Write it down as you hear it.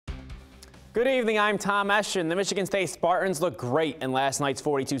Good evening, I'm Tom Eschen. The Michigan State Spartans looked great in last night's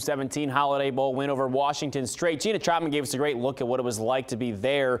 42-17 Holiday Bowl win over Washington State. Gina Troutman gave us a great look at what it was like to be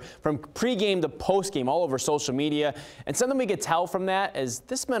there from pregame to postgame all over social media. And something we could tell from that is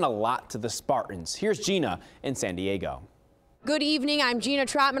this meant a lot to the Spartans. Here's Gina in San Diego. Good evening, I'm Gina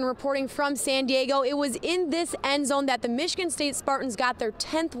Troutman reporting from San Diego. It was in this end zone that the Michigan State Spartans got their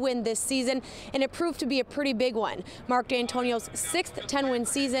 10th win this season, and it proved to be a pretty big one. Mark D'Antonio's 6th 10-win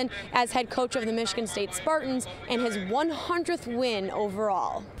season as head coach of the Michigan State Spartans and his 100th win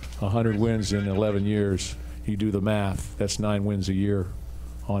overall. 100 wins in 11 years. You do the math, that's 9 wins a year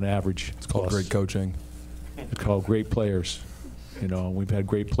on average. It's called great coaching. It's called great players. You know, we've had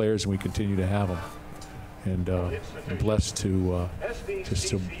great players and we continue to have them. And I'm blessed to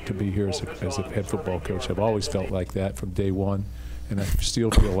to be here as a head football coach. I've always felt like that from day one, and I still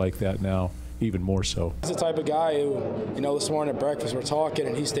feel like that now, even more so. He's the type of guy who, you know, this morning at breakfast we're talking,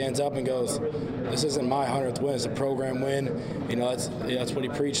 and he stands up and goes, "This isn't my 100th win; it's a program win." You know, that's what he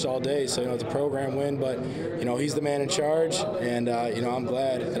preached all day. So, you know, it's a program win, but you know, he's the man in charge, and you know, I'm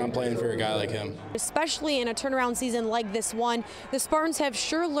glad that I'm playing for a guy like him. Especially in a turnaround season like this one, the Spartans have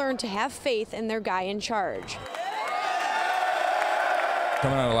sure learned to have faith in their guy in charge.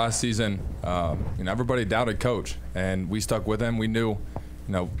 Coming out of last season, you know, everybody doubted Coach, and we stuck with him. We knew, you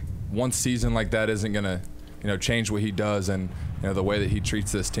know, one season like that isn't going to, you know, change what he does and, you know, the way that he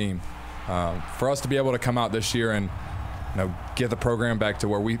treats this team. For us to be able to come out this year and, you know, get the program back to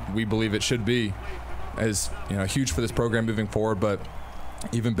where we believe it should be is, you know, huge for this program moving forward, but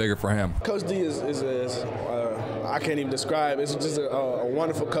even bigger for him. Coach D is I can't even describe. It's just a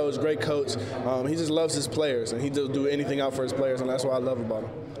wonderful coach, great coach. He just loves his players, and he does do anything out for his players, and that's what I love about him.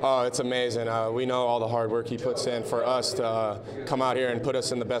 Oh, it's amazing. We know all the hard work he puts in for us to come out here and put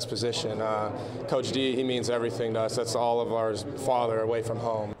us in the best position. Coach D, he means everything to us. That's all of ours farther away from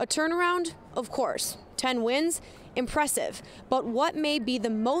home. A turnaround, of course. 10 wins, impressive. But what may be the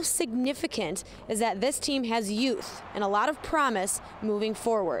most significant is that this team has youth and a lot of promise moving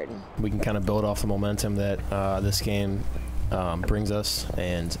forward. We can kind of build off the momentum that this game brings us,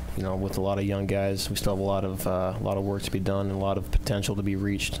 and you know, with a lot of young guys, we still have a lot of work to be done and a lot of potential to be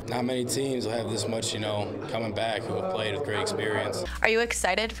reached. Not many teams will have this much, you know, coming back who have played with great experience. Are you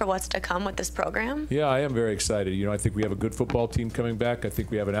excited for what's to come with this program? Yeah, I am very excited. You know, I think we have a good football team coming back. I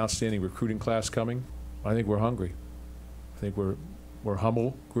think we have an outstanding recruiting class coming. I think we're hungry. I think we're a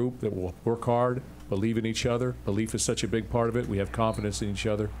humble group that will work hard, believe in each other. Belief is such a big part of it. We have confidence in each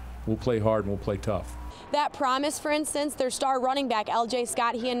other. We'll play hard and we'll play tough. That promise, for instance, their star running back, L.J.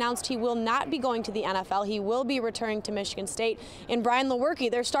 Scott, he announced he will not be going to the NFL. He will be returning to Michigan State. And Brian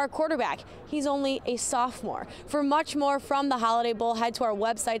Lewerke, their star quarterback, he's only a sophomore. For much more from the Holiday Bowl, head to our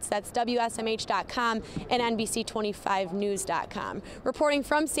websites. That's WSMH.com and NBC25News.com. Reporting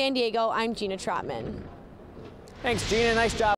from San Diego, I'm Gina Troutman. Thanks, Gina. Nice job.